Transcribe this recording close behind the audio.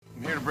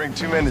bring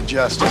two men to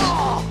justice.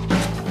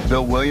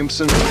 Bill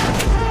Williamson,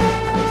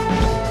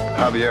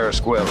 Javier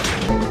Escuela.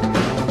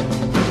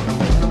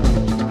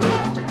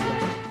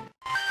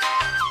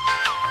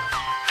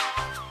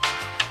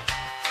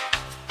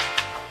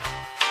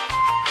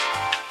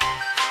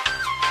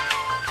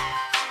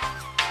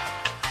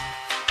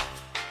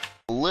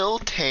 Lil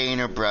Tay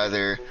and her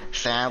brother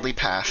sadly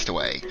passed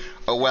away.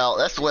 Oh well,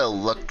 that's what it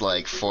looked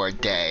like for a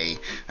day,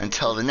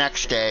 until the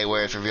next day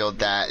where it's revealed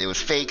that it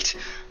was faked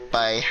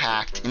by a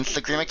hacked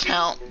Instagram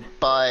account,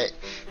 but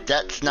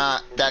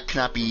that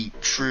cannot be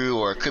true,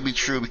 or it could be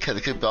true because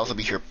it could also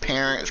be her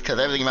parents, because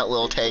everything about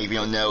Lil Tay, if you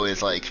don't know,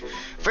 is like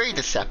very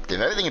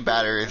deceptive. Everything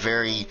about her is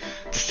very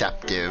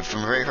deceptive.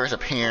 From her very first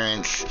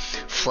appearance,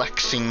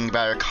 flexing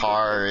about her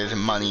cars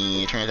and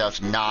money, it turns out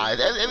it's not.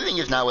 Everything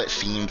is not what it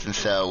seems, and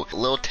so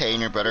Lil Tay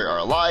and her brother are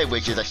alive,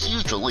 which is a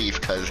huge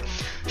relief, because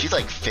she's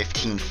like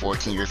 15,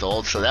 14 years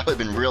old, so that would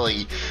have been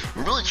really,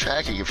 really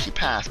tragic if she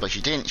passed, but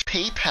she didn't.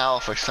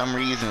 PayPal, for some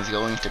reason, is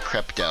going to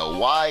crypto.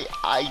 Why?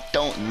 I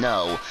don't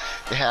know.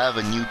 They have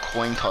a new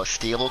coin called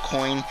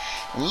stablecoin,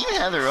 and even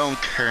have their own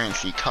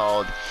currency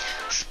called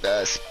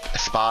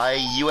SPY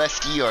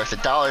USD, or it's a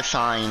dollar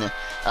sign.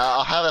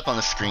 I'll have it up on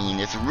the screen.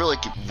 It's really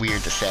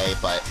weird to say,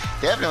 but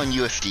they have their own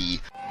USD.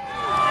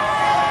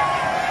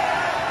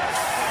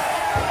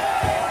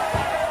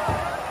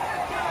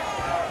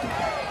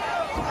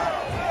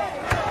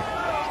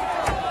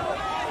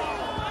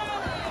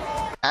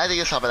 As I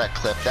just saw by that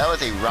clip, that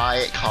was a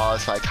riot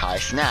caused by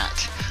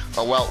Cenat.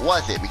 Or well,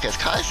 was it? Because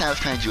Cenat was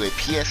trying to do a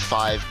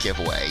PS5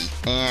 giveaway,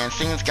 and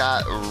things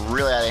got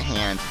really out of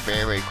hand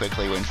very, very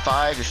quickly when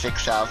 5,000 to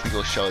 6,000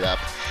 people showed up,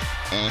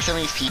 and some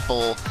of these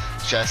people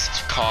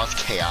just caused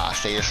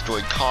chaos. They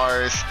destroyed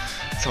cars.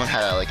 Someone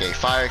had a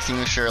fire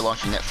extinguisher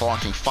launching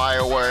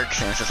fireworks,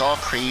 and it's just all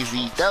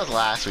crazy. That was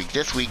last week.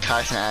 This week,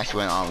 Cenat actually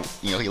went on,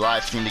 he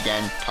live streamed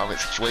again, talked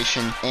about the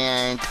situation,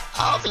 and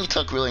I don't think he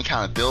took really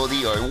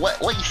accountability, or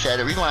what he said.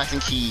 The reason why I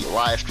think he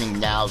live streamed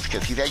now is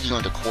because he's actually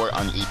going to court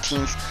on the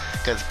 18th,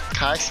 because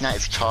Cenat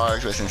is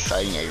charged with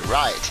inciting a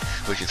riot,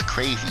 which is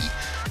crazy.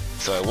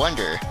 So I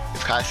wonder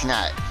if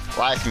Cenat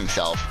live streamed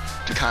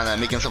himself to kind of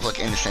make himself look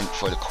innocent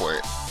for the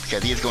court,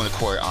 because he is going to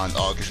court on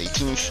August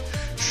 18th.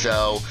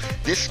 So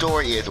this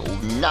story is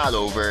not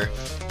over,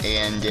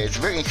 and it's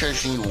very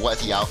interesting what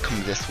the outcome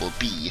of this will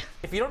be.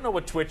 If you don't know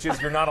what Twitch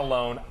is, you're not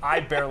alone.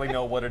 I barely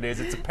know what it is.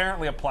 It's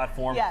apparently a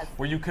platform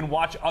where you can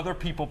watch other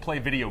people play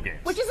video games.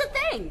 Which is a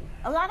thing.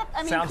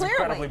 Sounds clearly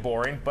incredibly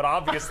boring, but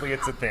obviously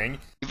it's a thing.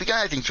 If you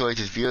guys enjoyed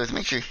this video,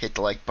 make sure you hit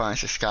the like button and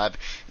subscribe.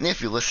 And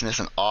if you listen to this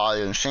on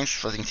audio, and thanks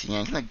for listening to the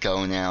end, I'm gonna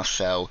go now,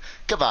 so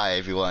goodbye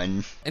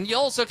everyone. And you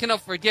also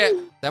cannot forget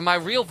that my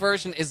real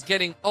version is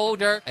getting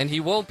older, and he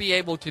won't be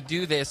able to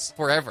do this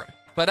forever.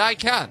 But I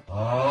can.